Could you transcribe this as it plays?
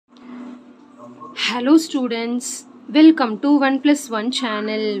Hello students, welcome to 1+1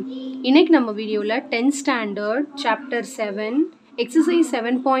 channel. இன்னைக்கு நம்ம வீடியோல 10th standard chapter 7 exercise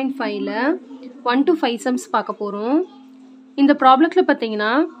 7.5ல 1 to 5 sums பார்க்க போறோம். இந்த ப்ராப்ளத்துல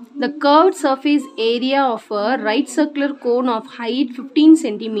பாத்தீங்கன்னா the curved surface area of a right circular cone of height 15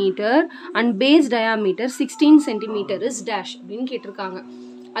 cm and base diameter 16 cm is dash அப்படினு கேட்டிருக்காங்க.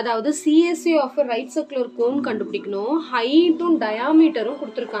 அதாவது CSA of a right circular cone கண்டுபிடிக்கணும். ஹைட்டும் டயாமீட்டரும்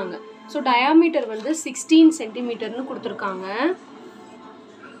கொடுத்திருக்காங்க. So diameter வந்து 16 cm னு கொடுத்திருக்காங்க.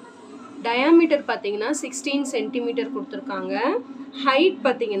 diameter பாத்தீங்கன்னா 16 cm கொடுத்திருக்காங்க. height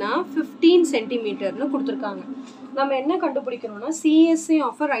பாத்தீங்கன்னா 15 cm னு கொடுத்திருக்காங்க. நம்ம என்ன கண்டுபிடிக்கணும்னா CSA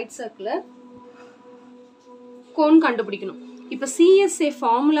of a right circular cone கண்டுபிடிக்கணும். இப்போ CSA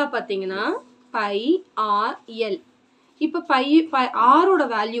ஃபார்முலா பாத்தீங்கன்னா pi r l. இப்போ r ஓட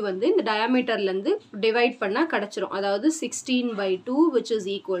வேல்யூ வந்து இந்த டயாமீட்டர்ல இருந்து டிவைட் பண்ணா கிடைச்சிரும். அதாவது 16/2 which is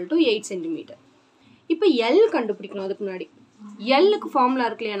equal to 8 cm. இப்போ l கண்டுபிடிக்கணும். அதுக்கு முன்னாடி l க்கு ஃபார்முலா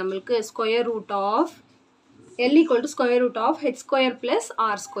இருக்குலையா நமக்கு square root of l equal to square root of h square plus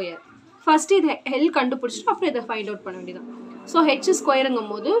r square. First இது l கண்டுபிடிச்சிட்டு அப்புறம் இத ஃபைண்ட் அவுட் பண்ண வேண்டியதான். So h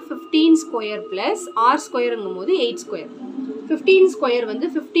ஸ்கொயர்ங்கும்போது 15 square plus r ஸ்கொயர்ங்கும்போது 8 square. 15 square வந்து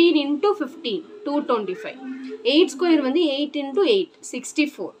 15 into 15 225. 8 ஸ்கொயர் வந்து 8 into 8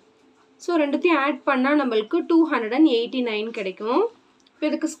 64. ஸோ ரெண்டுத்தையும் ஆட் பண்ணால் நம்மளுக்கு 289 கிடைக்கும். இப்போ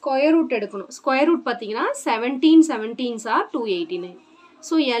இதுக்கு ஸ்கொயர் ரூட் எடுக்கணும். ஸ்கொயர் ரூட் பார்த்தீங்கன்னா 17 17s are 289.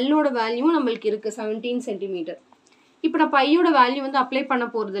 ஸோ எல்லோட வேல்யூ நம்மளுக்கு இருக்குது 17 சென்டிமீட்டர். இப்போ நான் பையோட வேல்யூ வந்து அப்ளை பண்ண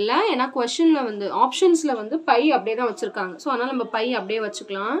போகிறது இல்லை. ஏன்னா கொஸ்டினில் வந்து ஆப்ஷன்ஸில் வந்து பை அப்படியே தான் வச்சுருக்காங்க. ஸோ அதனால் நம்ம பை அப்படியே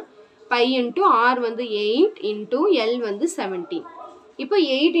வச்சுக்கலாம். பை இன்ட்டு ஆர் வந்து 8 இன்ட்டு எல் வந்து 17. இப்போ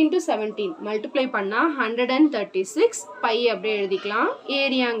 8 into 17 மல்டிப்ளை பண்ணால் 136 பை அப்படியே எழுதிக்கலாம்.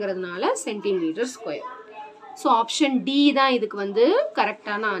 ஏரியாங்கிறதுனால centimetre square. So option D தான் இதுக்கு வந்து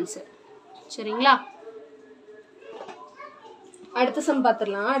கரெக்டான ஆன்சர். சரிங்களா? அடுத்த சம்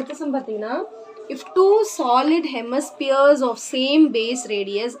பார்த்துடலாம். அடுத்த சம் பார்த்தீங்கன்னா if two solid hemispheres of same base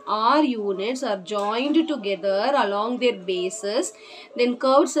radius r units are joined together along their bases, then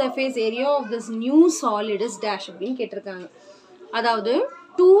curved surface area of this new solid is dash அப்படின்னு கேட்டிருக்காங்க. அதாவது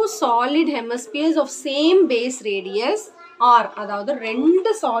two solid hemispheres of same base radius r, அதாவது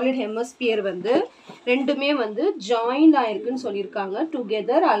ரெண்டு solid hemisphere வந்து ரெண்டுமே வந்து joined ஆயிருக்குன்னு சொல்லியிருக்காங்க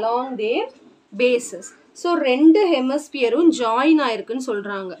together along their bases. So ரெண்டு ஹெமஸ்பியரும் ஜாயின் ஆயிருக்குன்னு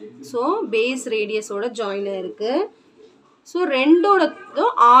சொல்கிறாங்க. ஸோ பேஸ் ரேடியஸோட ஜாயின் ஆயிருக்கு. ஸோ ரெண்டோட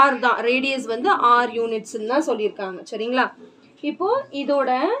ஆர் தான், ரேடியஸ் வந்து ஆர் யூனிட்ஸ்ன்னு தான் சொல்லியிருக்காங்க. சரிங்களா? இப்போ இதோட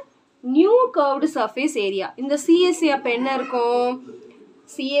நியூ கர்வ்டு சர்ஃபேஸ் ஏரியா, இந்த சிஎஸ்ஏ அப்போ என்ன இருக்கும்?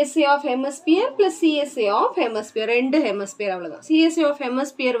 CSA of hemisphere plus CSA of hemisphere, ரெண்டு ஹெமஸ்பியர் அவ்வளோதான். CSA of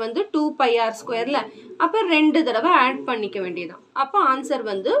hemisphere வந்து 2 pi r ஸ்கொயரில், அப்போ ரெண்டு தடவை ஆட் பண்ணிக்க வேண்டியதான். அப்போ ஆன்சர்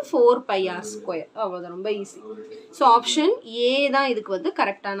வந்து 4 pi r ஸ்கொயர். அவ்வளோதான், ரொம்ப ஈஸி. ஸோ ஆப்ஷன் ஏ தான் இதுக்கு வந்து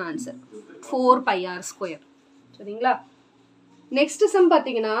கரெக்டான ஆன்சர், 4 pi r ஸ்கொயர். சரிங்களா? நெக்ஸ்ட் சம்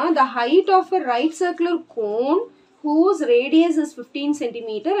பார்த்தீங்கன்னா the height of a right circular cone whose radius is 15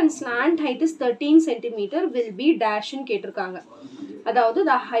 cm and slant height is 13 cm will be dash ன்னு கேட்டிருக்காங்க. அதாவது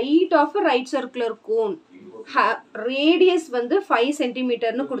the height of a right circular cone, radius வந்து 5 cm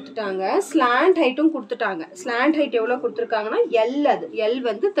ன்னு கொடுத்துட்டாங்க, slant height கொடுத்துட்டாங்க. slant height எவ்வளோ கொடுத்துருக்காங்கன்னா L, அது L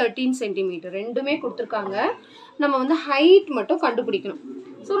வந்து 13 cm ரெண்டுமே கொடுத்துருக்காங்க. நம்ம வந்து height மட்டும் கண்டுபிடிக்கணும்.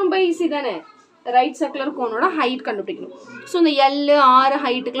 ஸோ ரொம்ப ஈஸி தானே, ரைட் சர்க்குலர் கோனோட ஹைட் கண்டுபிடிக்கணும். ஸோ இந்த எல் ஆர்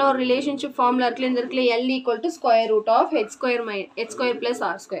ஹைட்டுக்குலாம் ஒரு ரிலேஷன்ஷிப் ஃபார்முலா இருக்குல்ல, இந்த இருக்குல்ல L equal to square root of H square plus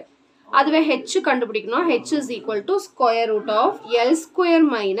R square. அதுவே ஹெச் கண்டுபிடிக்கணும். H is equal to square root of L square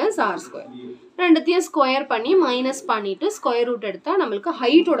minus R square. ரெண்டுத்தையும் square பண்ணி மைனஸ் பண்ணிட்டு ஸ்கொயர் ரூட் எடுத்தால் நம்மளுக்கு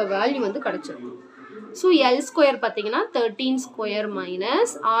ஹைட்டோட வேல்யூ வந்து கிடச்சிடும். ஸோ எல் ஸ்கொயர் பார்த்தீங்கன்னா 13 ஸ்கொயர்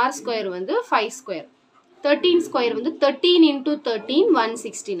மைனஸ் ஆர் ஸ்கொயர் வந்து 5 ஸ்கொயர். 13 ஸ்கொயர் வந்து 13 இன்டூ 13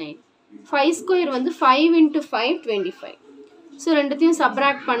 169. 5 ஸ்கொயர் வந்து 5 into 5 25. ஸோ ரெண்டுத்தையும்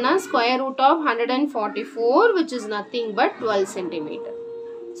சப்ராக்ட் பண்ணால் square root of 144 which is nothing but 12 cm.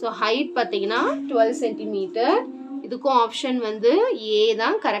 So height பார்த்தீங்கன்னா 12 cm. இதுக்கும் ஆப்ஷன் வந்து ஏ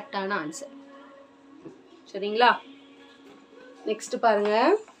தான் கரெக்டான ஆன்சர். சரிங்களா? நெக்ஸ்ட் பாருங்க.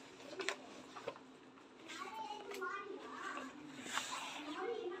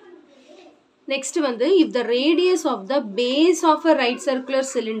 Next வந்து if the radius of the base of a right circular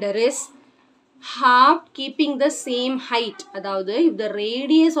cylinder is halved keeping the same height, அதாவது if the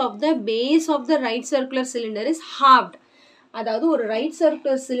radius of the base of the right circular cylinder is halved, அதாவது ஒரு right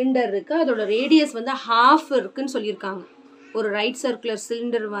circular cylinder இருக்கு, அதோட radius வந்து half இருக்குன்னு சொல்லியிருக்காங்க. ஒரு right circular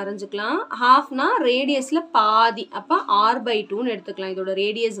cylinder வரைஞ்சிக்கலாம். halfனா ரேடியஸ்ல பாதி, அப்போ r/2ன்னு எடுத்துக்கலாம். இதோட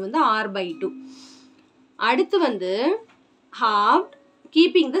ரேடியஸ் வந்து r/2. அடுத்து வந்து halved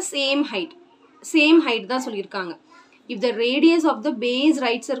keeping the same height. same height தான் சொல்லியிருக்காங்க. If the radius of the base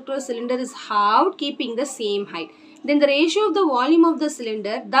right circular cylinder is halved, keeping the same height, then the ratio of the volume of the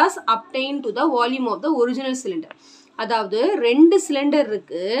cylinder thus obtained to the volume of the original cylinder. அதாவது ரெண்டு cylinder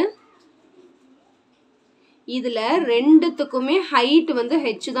இருக்கு, இதுல ரெண்டுத்துக்குமே height வந்து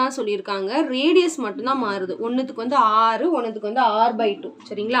h தான் சொல்லியிருக்காங்க, radius மட்டும்தான் மாறுது. ஒன்னுத்துக்கு வந்து r, ஒன்னுத்துக்கு வந்து r/2.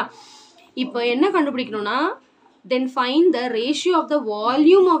 சரிங்களா? இப்போ என்ன கண்டுபிடிக்கணும்னா, then find the ratio of the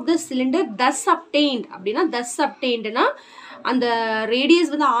volume of the cylinder thus obtained. அப்படின்னா thus obtainedனா அந்த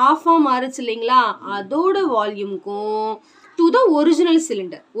ரேடியஸ் வந்து ஆஃபா மாறுச்சு இல்லைங்களா, அதோட வால்யூம்க்கும் to the original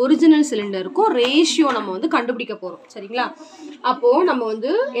cylinder, original சிலிண்டருக்கும் ratio நம்ம வந்து கண்டுபிடிக்க போறோம். சரிங்களா? அப்போ நம்ம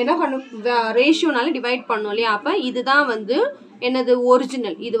வந்து என்ன ரேஷியோனால டிவைட் பண்ணோம் இல்லையா, அப்ப இதுதான் வந்து என்னது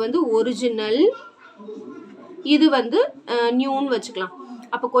ஒரிஜினல், இது வந்து ஒரிஜினல், இது வந்து நியூன்னு வச்சுக்கலாம்.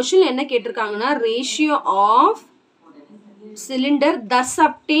 அப்போ கொஸ்டின்ல என்ன கேட்டிருக்காங்கன்னா, ratio of cylinder thus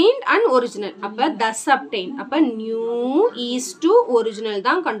obtained and original. அப்ப thus obtained, அப்ப நியூ ஈஸ் டு ஒரிஜினல்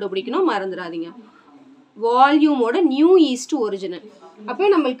தான் கண்டுபிடிக்கணும், மறந்துடாதீங்க. வால்யூமோட நியூ ஈஸ் டு ஒரிஜினல். அப்போ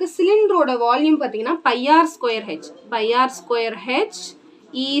நம்மளுக்கு சிலிண்டரோட வால்யூம் பார்த்தீங்கன்னா πr²h, πr²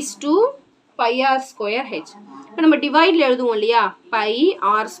 is to πr²h. இப்போ நம்ம டிவைட்ல எழுதுவோம் இல்லையா,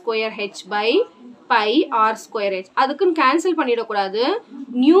 πr²h by πr²h. அதுக்குன்னு கேன்சல் பண்ணிடக்கூடாது.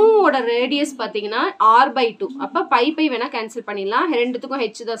 நியூவோட ரேடியஸ் பார்த்தீங்கன்னா r/2. அப்போ பை வேணா கேன்சல் பண்ணிடலாம், ரெண்டுத்துக்கும்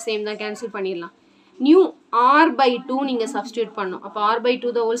h தான் சேம் தான், கேன்சல் பண்ணிடலாம். நியூ r/2 நீங்க சப்ஸ்டியூட் பண்ணணும். அப்போ r/2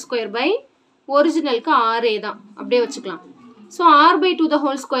 the whole square by ஒரிஜினலுக்கு r தான், அப்படியே வச்சுக்கலாம். ஸோ r/2 the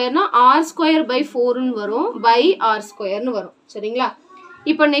whole squareனா r²/4ன்னு வரும், by r²ன்னு வரும். சரிங்களா?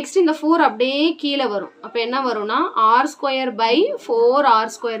 இப்போ நெக்ஸ்ட் இந்த 4 அப்படியே கீழே வரும். அப்போ என்ன வரும்னா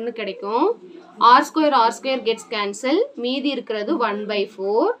r²/4r²ன்னு கிடைக்கும். r² gets cancel, மீதி இருக்கிறது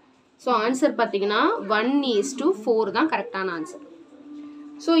 1/4. ஸோ ஆன்சர் பார்த்தீங்கன்னா 1:4 தான் கரெக்டான ஆன்சர்.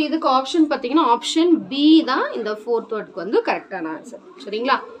 ஸோ இதுக்கு ஆப்ஷன் பார்த்தீங்கன்னா ஆப்ஷன் பி தான் இந்த 4th வேர்டுக்கு வந்து கரெக்டான ஆன்சர்.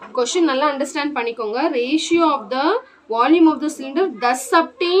 சரிங்களா? கொஸ்டின் நல்லா அண்டர்ஸ்டாண்ட் பண்ணிக்கோங்க. Ratio of the volume of the cylinder thus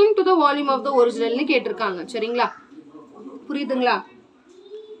obtained to the volume of the originalனு கேட்டிருக்காங்க. சரிங்களா? புரியுதுங்களா?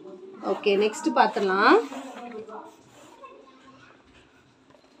 ஓகே, நெக்ஸ்ட் பார்த்துடலாம்.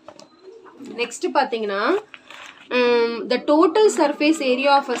 நெக்ஸ்ட் பார்த்தீங்கன்னா the total surface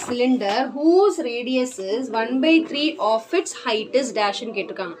area of a cylinder whose radius is 1/3 of its height is dash ன்னு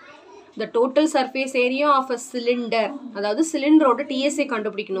கேட்டிருக்காங்க. the total surface area of a cylinder, அதாவது சிலிண்டரோட TSA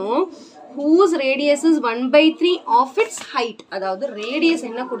கண்டுபிடிக்கணும். whose radius is 1/3 of its height, அதாவது radius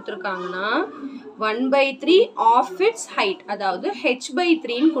என்ன கொடுத்துருக்காங்கன்னா 1/3 of its height, அதாவது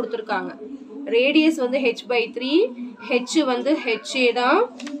h/3ன்னு கொடுத்துருக்காங்க. Radius வந்து h/3, h வந்து HA தான்.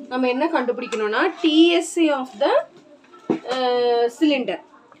 நம்ம என்ன கண்டுபிடிக்கணும்னா TSA of the cylinder,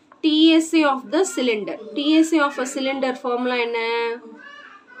 TSA of the cylinder. TSA of a cylinder formula என்ன?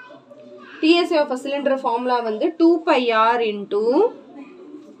 TSA of a cylinder formula வந்து 2πr into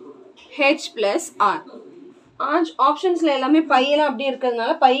h plus r. ஆப்ஷன்ஸ்ல எல்லாமே பையெல்லாம் அப்படியே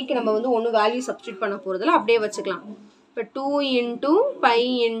இருக்கிறதுனால பைக்கு நம்ம வந்து ஒன்றும் வேல்யூ சப்ஸ்டியூட் பண்ண போகிறதில்ல, அப்படியே வச்சுக்கலாம். இப்போ 2 into π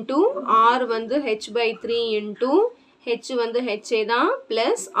into r வந்து h/3 into h வந்து HA தான்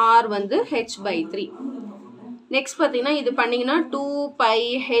ப்ளஸ் r வந்து h/3. நெக்ஸ்ட் பார்த்தீங்கன்னா இது பண்ணிங்கன்னா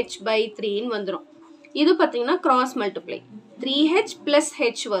 2πh/3ன்னு வந்துடும். இது பார்த்தீங்கன்னா cross multiply 3h plus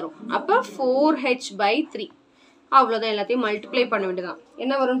h வரும். அப்போ 4h/3. அவ்வளோதான், எல்லாத்தையும் மல்டிப்ளை பண்ண வேண்டியதான்.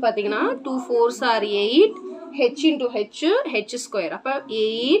 என்ன வரும்னு பார்த்தீங்கன்னா 2 4s are 8, h into h, h square. அப்போ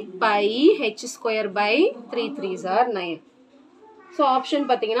 8πh² / 3 3s are 9. So option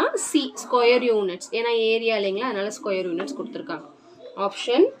பார்த்தீங்கன்னா சி ஸ்கொயர் யூனிட்ஸ், ஏன்னா ஏரியா இல்லைங்களா, அதனால ஸ்கொயர் யூனிட்ஸ் கொடுத்துருக்காங்க.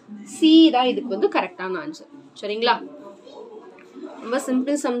 ஆப்ஷன் சி தான் இதுக்கு வந்து கரெக்டான ஆன்சர். சரிங்களா? ரொம்ப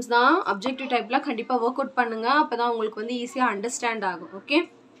சிம்பிள் சம்ஸ் தான். அப்ஜெக்டிவ் டைப்லாம் கண்டிப்பாக ஒர்க் அவுட் பண்ணுங்க, அப்போ தான் உங்களுக்கு வந்து ஈஸியாக அண்டர்ஸ்டாண்ட் ஆகும். ஓகே,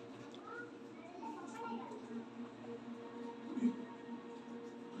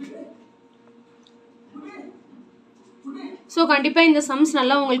 ஸோ கண்டிப்பாக இந்த சம்ஸ்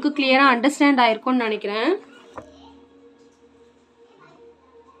நல்லா உங்களுக்கு கிளியராக அண்டர்ஸ்டாண்ட் ஆயிருக்கும்னு நினைக்கிறேன்.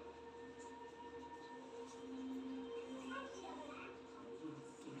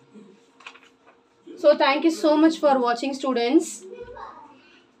 So thank you so much for watching, students.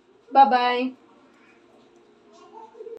 Bye bye.